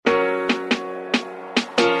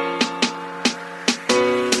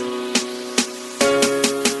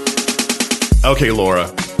Okay,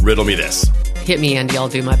 Laura, riddle me this. Hit me, Andy. I'll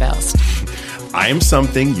do my best. I am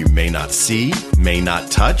something you may not see, may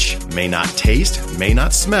not touch, may not taste, may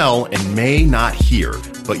not smell, and may not hear,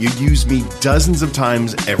 but you use me dozens of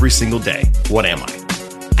times every single day. What am I?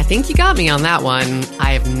 I think you got me on that one.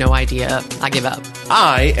 I have no idea. I give up.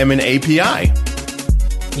 I am an API.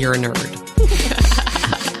 You're a nerd.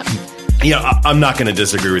 Yeah, I'm not going to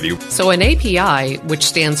disagree with you. So an API, which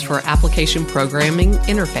stands for Application Programming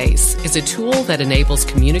Interface, is a tool that enables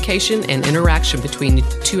communication and interaction between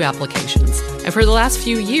two applications. And for the last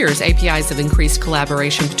few years, APIs have increased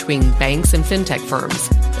collaboration between banks and fintech firms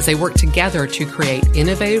as they work together to create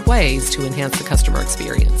innovative ways to enhance the customer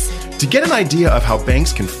experience. To get an idea of how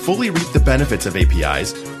banks can fully reap the benefits of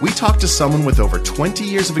APIs, we talked to someone with over 20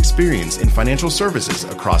 years of experience in financial services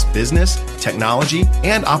across business, technology,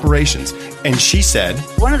 and operations. And she said,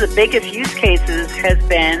 one of the biggest use cases has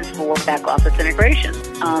been for back office integration.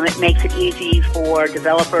 It makes it easy for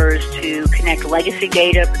developers to connect legacy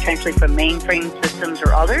data, potentially from mainframe systems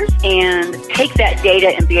or others, and take that data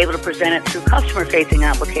and be able to present it through customer-facing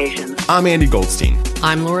applications. I'm Andy Goldstein.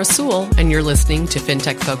 I'm Laura Sewell, and you're listening to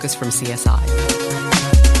FinTech Focus from CSI.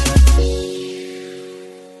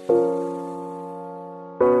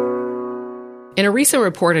 In a recent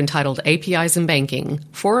report entitled APIs in Banking,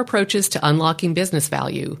 4 Approaches to Unlocking Business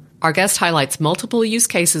Value, our guest highlights multiple use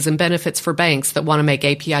cases and benefits for banks that want to make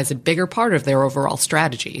APIs a bigger part of their overall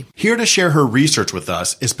strategy. Here to share her research with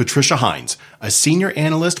us is Patricia Hines, a senior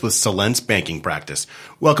analyst with Celent's banking practice.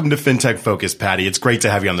 Welcome to FinTech Focus, Patty. It's great to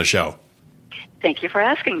have you on the show. Thank you for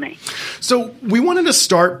asking me. So we wanted to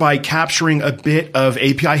start by capturing a bit of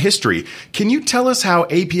API history. Can you tell us how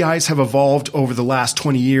APIs have evolved over the last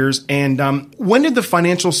 20 years? And when did the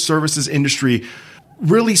financial services industry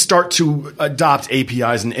really start to adopt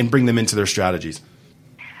APIs and bring them into their strategies?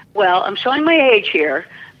 Well, I'm showing my age here,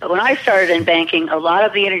 but when I started in banking, a lot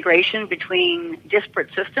of the integration between disparate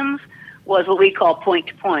systems was what we call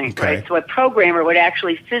point-to-point, Okay. right? So a programmer would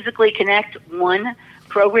actually physically connect one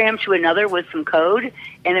program to another with some code,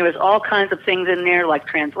 and there was all kinds of things in there like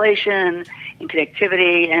translation and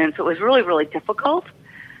connectivity, and so it was really, really difficult.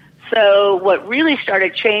 So what really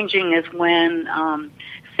started changing is when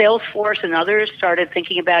Salesforce and others started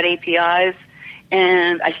thinking about APIs,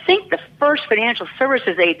 and I think the first financial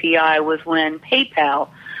services API was when PayPal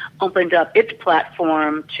opened up its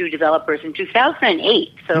platform to developers in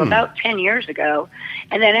 2008, so about 10 years ago.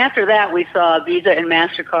 And then after that, we saw Visa and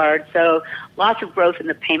MasterCard, so lots of growth in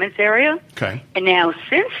the payments area. Okay. And now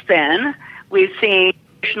since then, we've seen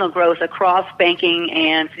additional growth across banking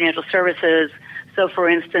and financial services. So for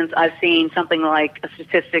instance, I've seen something like a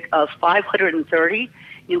statistic of 530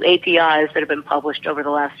 new APIs that have been published over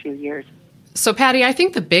the last few years. So, Patty, I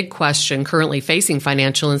think the big question currently facing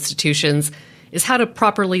financial institutions is how to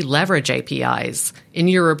properly leverage APIs. In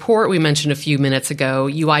your report we mentioned a few minutes ago,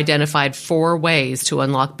 you identified 4 ways to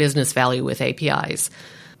unlock business value with APIs.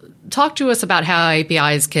 Talk to us about how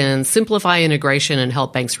APIs can simplify integration and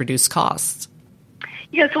help banks reduce costs.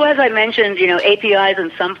 Yeah, so as I mentioned, APIs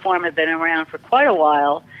in some form have been around for quite a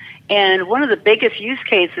while, and one of the biggest use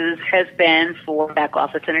cases has been for back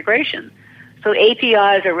office integration. So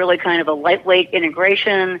APIs are really kind of a lightweight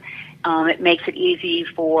integration. It makes it easy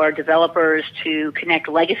for developers to connect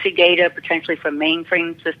legacy data, potentially from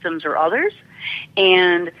mainframe systems or others,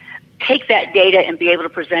 and take that data and be able to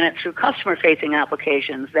present it through customer-facing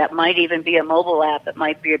applications. That might even be a mobile app, it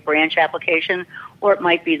might be a branch application, or it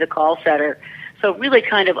might be the call center. So really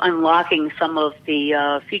kind of unlocking some of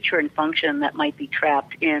the feature and function that might be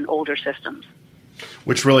trapped in older systems.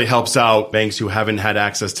 Which really helps out banks who haven't had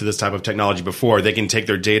access to this type of technology before. They can take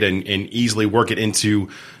their data and easily work it into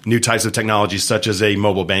new types of technologies, such as a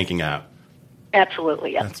mobile banking app.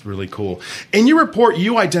 Absolutely, yeah. That's really cool. In your report,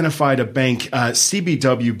 you identified a bank,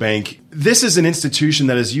 CBW Bank. This is an institution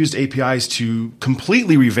that has used APIs to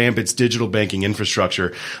completely revamp its digital banking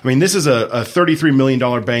infrastructure. I mean, this is a $33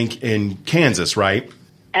 million bank in Kansas, right?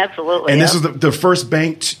 Absolutely. And this is the first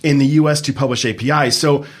bank in the U.S. to publish APIs.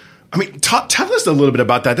 So, I mean, tell us a little bit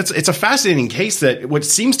about that. It's a fascinating case that what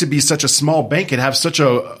seems to be such a small bank could have such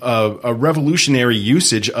a revolutionary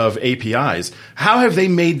usage of APIs. How have they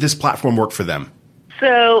made this platform work for them?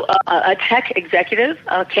 So a tech executive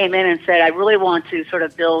came in and said, I really want to sort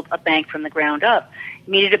of build a bank from the ground up.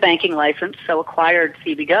 He needed a banking license, so acquired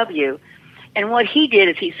CBW. And what he did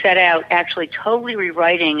is he set out actually totally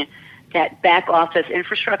rewriting that back office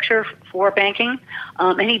infrastructure for banking,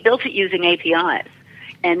 and he built it using APIs.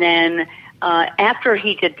 And then after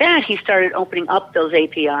he did that, he started opening up those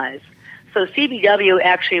APIs. So CBW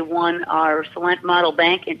actually won our Celent Model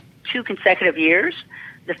Bank in 2 consecutive years.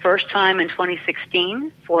 The first time in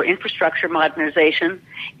 2016 for infrastructure modernization,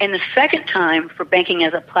 and the second time for banking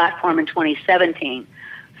as a platform in 2017.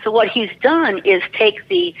 So what he's done is take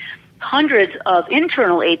the hundreds of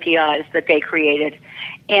internal APIs that they created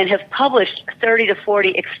and have published 30 to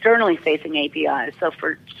 40 externally facing APIs, so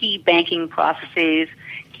for key banking processes,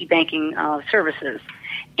 key banking services.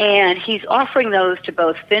 And he's offering those to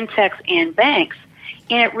both fintechs and banks,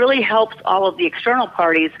 and it really helps all of the external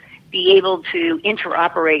parties be able to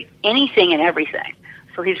interoperate anything and everything.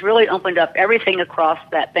 So he's really opened up everything across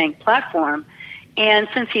that bank platform. And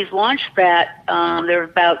since he's launched that, there are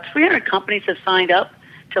about 300 companies have signed up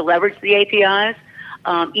to leverage the APIs,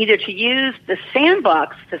 either to use the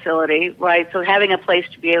sandbox facility, right, so having a place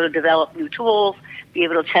to be able to develop new tools, be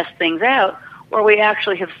able to test things out, or we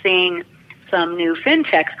actually have seen some new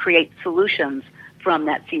fintechs create solutions from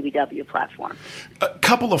that CBW platform. A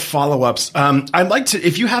couple of follow-ups. I'd like to,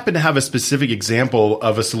 if you happen to have a specific example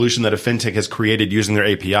of a solution that a fintech has created using their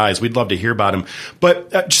APIs, we'd love to hear about them.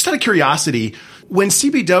 But just out of curiosity, when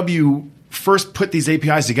CBW first put these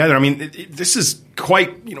APIs together, I mean, this is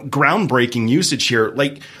quite groundbreaking usage here.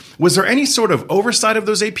 Like, was there any sort of oversight of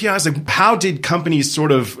those APIs? Like, how did companies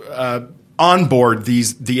sort of onboard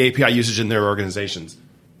the API usage in their organizations?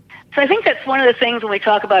 So I think that's one of the things when we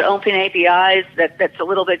talk about open APIs that's a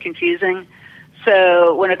little bit confusing.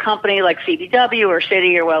 So when a company like CBW or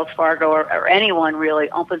Citi or Wells Fargo or anyone really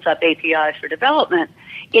opens up APIs for development,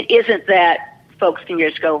 it isn't that folks can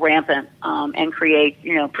just go rampant and create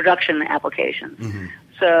production applications. Mm-hmm.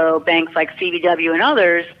 So banks like CBW and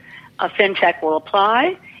others, a fintech will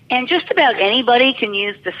apply, and just about anybody can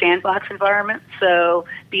use the sandbox environment. So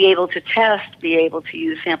be able to test, be able to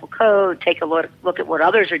use sample code, take a look at what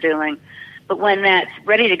others are doing. But when that's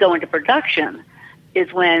ready to go into production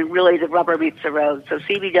is when really the rubber meets the road. So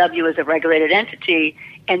CBW is a regulated entity,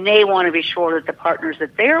 and they want to be sure that the partners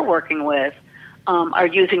that they're working with are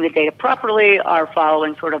using the data properly, are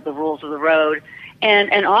following sort of the rules of the road.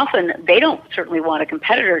 And often they don't certainly want a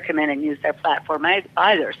competitor to come in and use their platform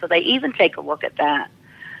either. So they even take a look at that.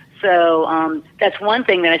 So that's one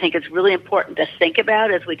thing that I think is really important to think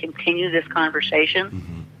about as we continue this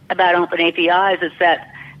conversation about open APIs, is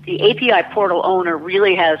that the API portal owner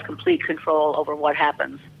really has complete control over what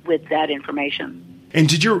happens with that information. And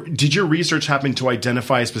did your research happen to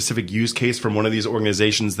identify a specific use case from one of these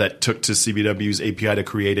organizations that took to CBW's API to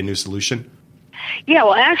create a new solution? Yeah,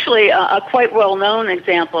 well, actually, a quite well-known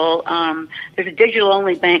example, there's a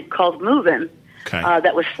digital-only bank called Moovin,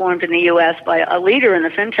 that was formed in the U.S. by a leader in the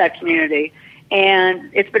fintech community, and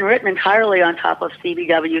it's been written entirely on top of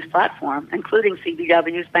CBW's platform, including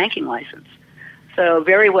CBW's banking license. So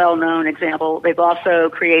very well-known example. They've also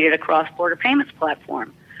created a cross-border payments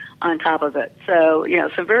platform on top of it. So,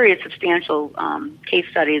 some very substantial case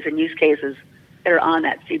studies and use cases that are on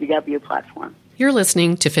that CBW platform. You're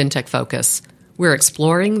listening to FinTech Focus. We're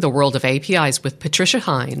exploring the world of APIs with Patricia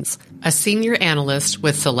Hines, a senior analyst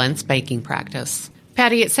with Cellent's banking practice.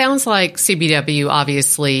 Patty, it sounds like CBW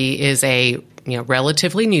obviously is a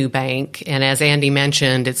relatively new bank, and as Andy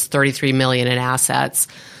mentioned, it's $33 million in assets.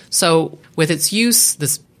 So with its use,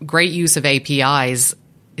 this great use of APIs,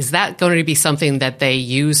 is that going to be something that they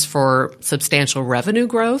use for substantial revenue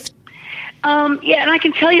growth? Yeah, and I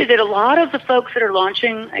can tell you that a lot of the folks that are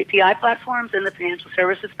launching API platforms in the financial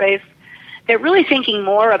services space, they're really thinking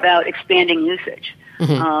more about expanding usage.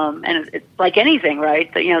 Mm-hmm. And it's like anything,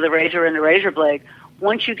 right? The razor and the razor blade.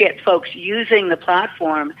 Once you get folks using the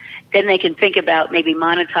platform, then they can think about maybe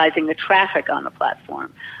monetizing the traffic on the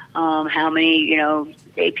platform. How many,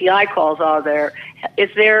 API calls are there? Is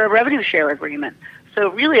there a revenue share agreement? So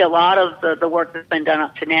really a lot of the work that's been done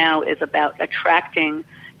up to now is about attracting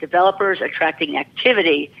developers, attracting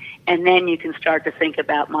activity, and then you can start to think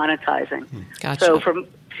about monetizing. Gotcha. So for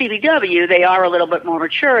CBW, they are a little bit more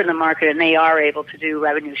mature in the market, and they are able to do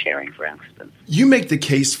revenue sharing, for instance. You make the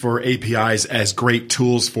case for APIs as great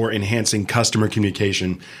tools for enhancing customer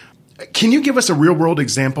communication. Can you give us a real-world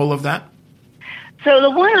example of that? So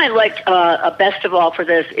the one I like best of all for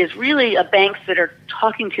this is really banks that are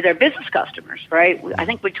talking to their business customers, right? I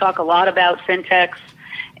think we talk a lot about fintechs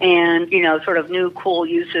and, sort of new cool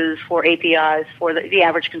uses for APIs for the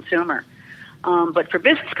average consumer. But for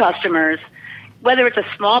business customers, whether it's a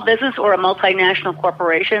small business or a multinational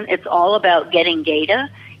corporation, it's all about getting data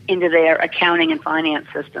into their accounting and finance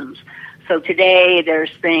systems. So today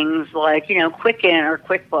there's things like, Quicken or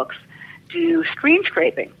QuickBooks do screen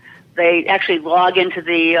scraping. They actually log into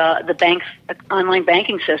the bank's online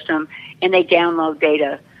banking system and they download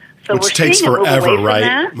data. So which takes forever, right?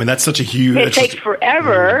 That. That's such a huge... It takes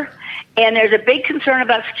forever, and there's a big concern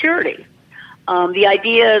about security. The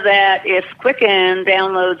idea that if Quicken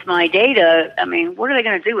downloads my data, I mean, what are they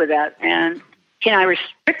going to do with that? And can I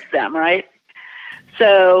restrict them, right?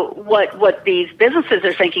 So what these businesses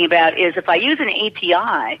are thinking about is if I use an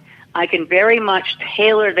API, I can very much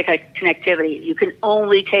tailor the connectivity. You can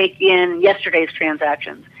only take in yesterday's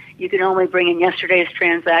transactions. You can only bring in yesterday's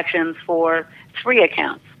transactions for 3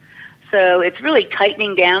 accounts. So it's really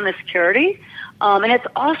tightening down the security. And it's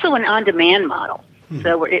also an on-demand model.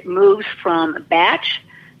 So it moves from batch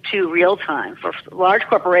to real time. For large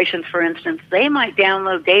corporations, for instance, they might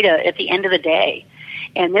download data at the end of the day.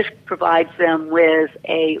 And this provides them with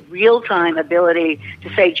a real-time ability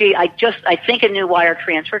to say, gee, I think a new wire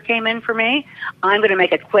transfer came in for me. I'm going to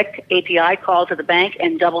make a quick API call to the bank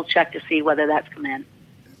and double-check to see whether that's come in.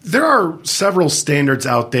 There are several standards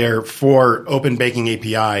out there for Open Banking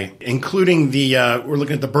API, including we're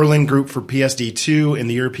looking at the Berlin Group for PSD2 in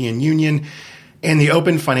the European Union and the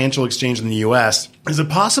Open Financial Exchange in the U.S. Is it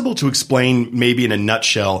possible to explain, maybe in a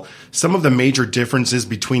nutshell, some of the major differences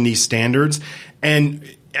between these standards? And,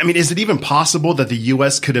 I mean, is it even possible that the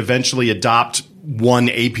U.S. could eventually adopt one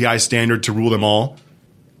API standard to rule them all?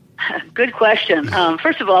 Good question.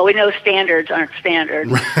 First of all, we know standards aren't standard.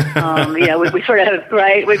 We sort of,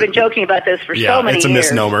 right? We've been joking about this for so many years. Yeah, it's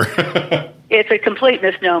a misnomer. It's a complete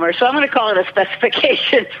misnomer. So I'm going to call it a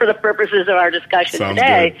specification for the purposes of our discussion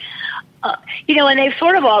today. And they've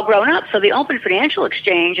sort of all grown up. So the Open Financial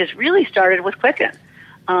Exchange has really started with Quicken.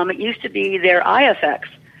 It used to be their IFX.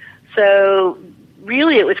 So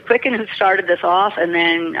really it was Quicken who started this off, and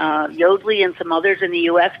then Yodlee and some others in the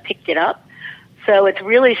U.S. picked it up. So it's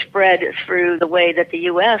really spread through the way that the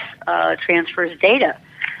U.S. Transfers data.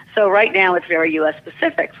 So right now it's very U.S.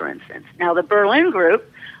 specific, for instance. Now the Berlin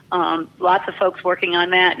Group, lots of folks working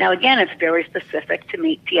on that. Now again, it's very specific to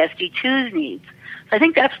meet PSD2's needs. I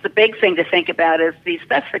think that's the big thing to think about is these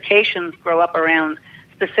specifications grow up around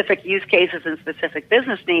specific use cases and specific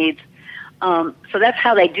business needs. So that's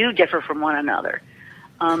how they do differ from one another.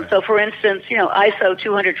 So for instance, ISO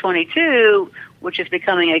 20022, which is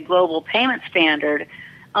becoming a global payment standard,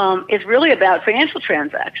 is really about financial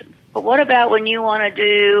transactions. But what about when you want to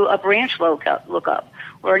do a branch lookup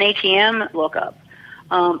or an ATM lookup?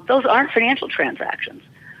 Those aren't financial transactions.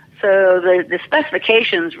 So the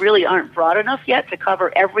specifications really aren't broad enough yet to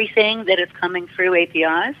cover everything that is coming through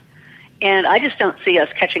APIs. And I just don't see us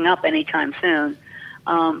catching up anytime soon.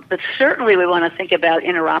 But certainly we want to think about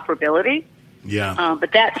interoperability. Yeah.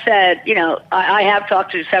 But that said, I have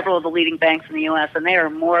talked to several of the leading banks in the U.S., and they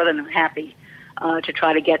are more than happy to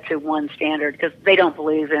try to get to one standard because they don't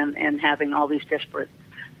believe in having all these disparate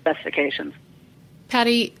specifications.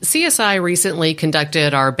 Patty, CSI recently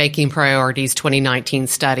conducted our Banking Priorities 2019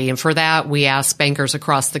 study, and for that we asked bankers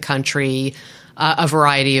across the country a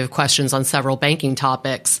variety of questions on several banking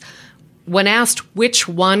topics. When asked which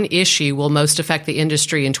one issue will most affect the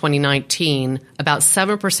industry in 2019, about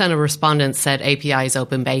 7% of respondents said API's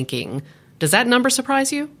open banking. Does that number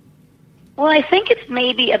surprise you? Well, I think it's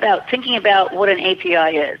maybe about thinking about what an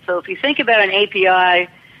API is. So if you think about an API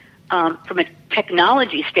from a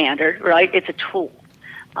technology standard, right, it's a tool.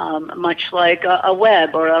 Much like a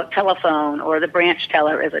web or a telephone or the branch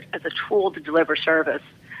teller as a tool to deliver service.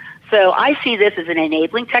 So I see this as an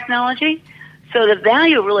enabling technology. So the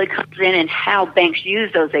value really comes in how banks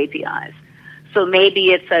use those APIs. So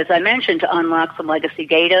maybe it's, as I mentioned, to unlock some legacy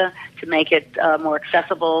data, to make it more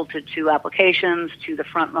accessible to applications, to the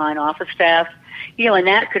frontline office staff, and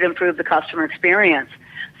that could improve the customer experience.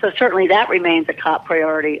 So certainly that remains a top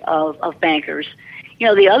priority of bankers.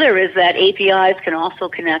 The other is that APIs can also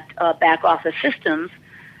connect back office systems,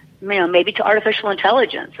 maybe to artificial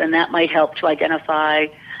intelligence, and that might help to identify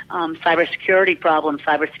cybersecurity problems,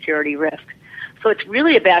 cybersecurity risk. So it's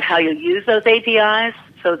really about how you use those APIs.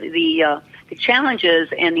 So the challenges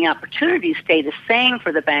and the opportunities stay the same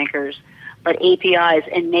for the bankers, but APIs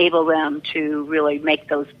enable them to really make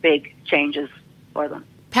those big changes for them.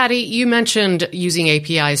 Patty, you mentioned using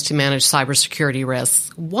APIs to manage cybersecurity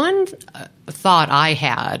risks. One thought I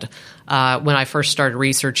had when I first started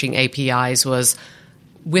researching APIs was,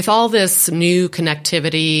 with all this new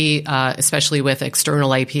connectivity, especially with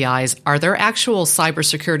external APIs, are there actual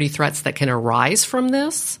cybersecurity threats that can arise from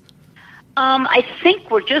this? I think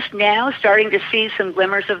we're just now starting to see some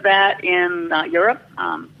glimmers of that in Europe,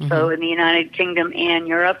 so in the United Kingdom and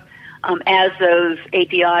Europe. As those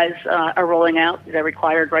APIs are rolling out, they're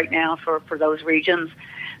required right now for those regions.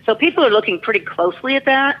 So people are looking pretty closely at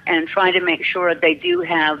that and trying to make sure that they do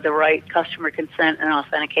have the right customer consent and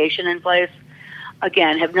authentication in place.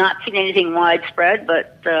 Again, have not seen anything widespread,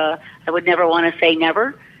 but I would never want to say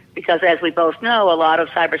never, because as we both know, a lot of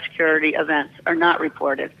cybersecurity events are not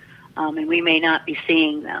reported. and we may not be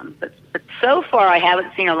seeing them. But so far, I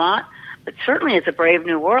haven't seen a lot. But certainly, it's a brave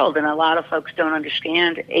new world, and a lot of folks don't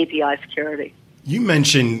understand API security. You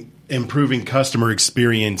mentioned improving customer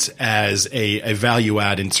experience as a value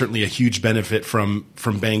add, and certainly a huge benefit from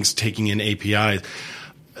banks taking in APIs.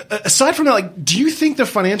 Aside from that, do you think the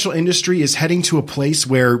financial industry is heading to a place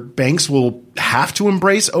where banks will have to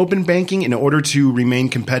embrace open banking in order to remain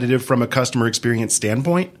competitive from a customer experience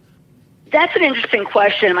standpoint? That's an interesting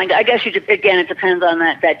question. I guess, again, it depends on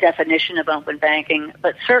that definition of open banking.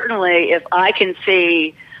 But certainly, if I can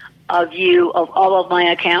see a view of all of my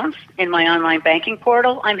accounts in my online banking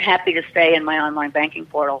portal, I'm happy to stay in my online banking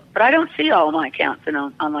portal. But I don't see all of my accounts in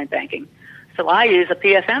online banking. So I use a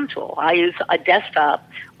PFM tool. I use a desktop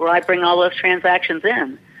where I bring all those transactions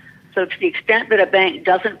in. So to the extent that a bank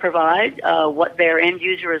doesn't provide what their end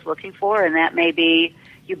user is looking for, and that may be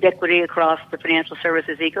ubiquity across the financial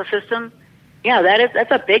services ecosystem,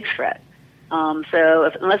 that's a big threat.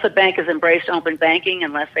 Unless a bank has embraced open banking,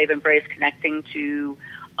 unless they've embraced connecting to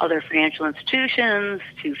other financial institutions,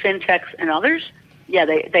 to fintechs and others,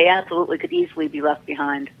 they absolutely could easily be left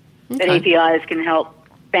behind. Okay. And APIs can help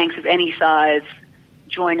banks of any size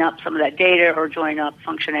join up some of that data or join up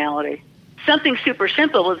functionality. Something super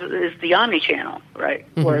simple is the omni-channel, right?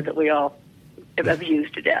 Mm-hmm. Word that we all have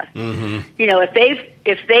used to death. Mm-hmm.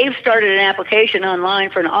 If they've started an application online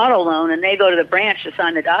for an auto loan and they go to the branch to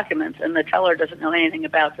sign the documents and the teller doesn't know anything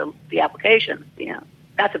about the application,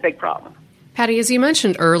 that's a big problem. Patty, as you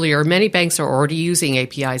mentioned earlier, many banks are already using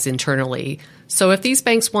APIs internally. So if these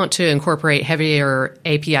banks want to incorporate heavier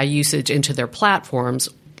API usage into their platforms,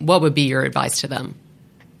 what would be your advice to them?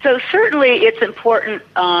 So certainly it's important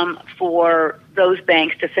for those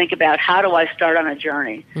banks to think about, how do I start on a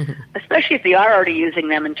journey? Mm-hmm. Especially if they are already using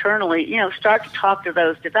them internally, start to talk to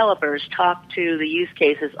those developers, talk to the use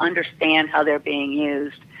cases, understand how they're being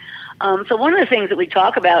used. So one of the things that we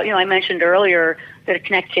talk about, I mentioned earlier that a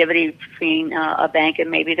connectivity between a bank and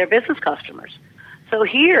maybe their business customers. So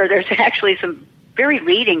here, there's actually some very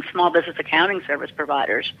leading small business accounting service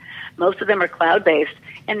providers. Most of them are cloud-based,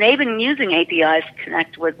 and they've been using APIs to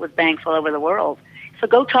connect with banks all over the world. So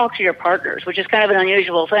go talk to your partners, which is kind of an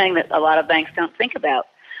unusual thing that a lot of banks don't think about,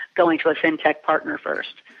 going to a fintech partner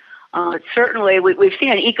first. Certainly, we've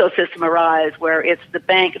seen an ecosystem arise where it's the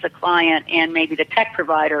bank as a client and maybe the tech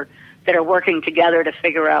provider that are working together to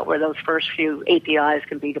figure out where those first few APIs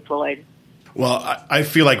can be deployed. Well, I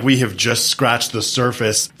feel like we have just scratched the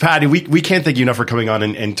surface. Patty, we can't thank you enough for coming on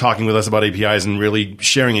and talking with us about APIs and really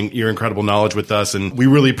sharing your incredible knowledge with us. And we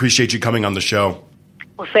really appreciate you coming on the show.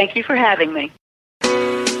 Well, thank you for having me.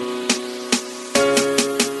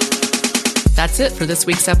 That's it for this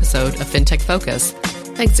week's episode of FinTech Focus.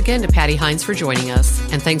 Thanks again to Patty Hines for joining us,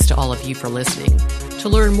 and thanks to all of you for listening. To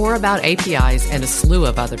learn more about APIs and a slew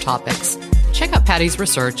of other topics, check out Patty's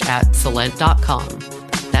research at Celent.com.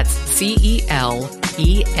 That's CELENT.com.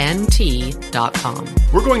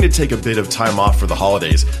 We're going to take a bit of time off for the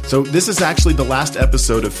holidays, so this is actually the last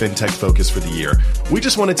episode of FinTech Focus for the year. We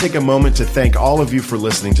just want to take a moment to thank all of you for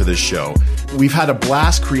listening to this show. We've had a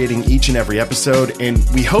blast creating each and every episode, and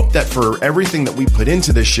we hope that for everything that we put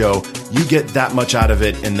into this show, you get that much out of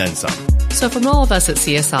it and then some. So from all of us at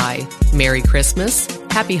CSI, Merry Christmas,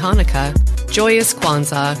 Happy Hanukkah, Joyous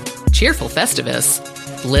Kwanzaa, Cheerful Festivus,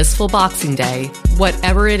 Blissful Boxing Day.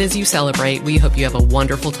 Whatever it is you celebrate, we hope you have a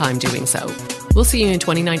wonderful time doing so. We'll see you in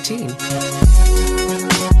 2019.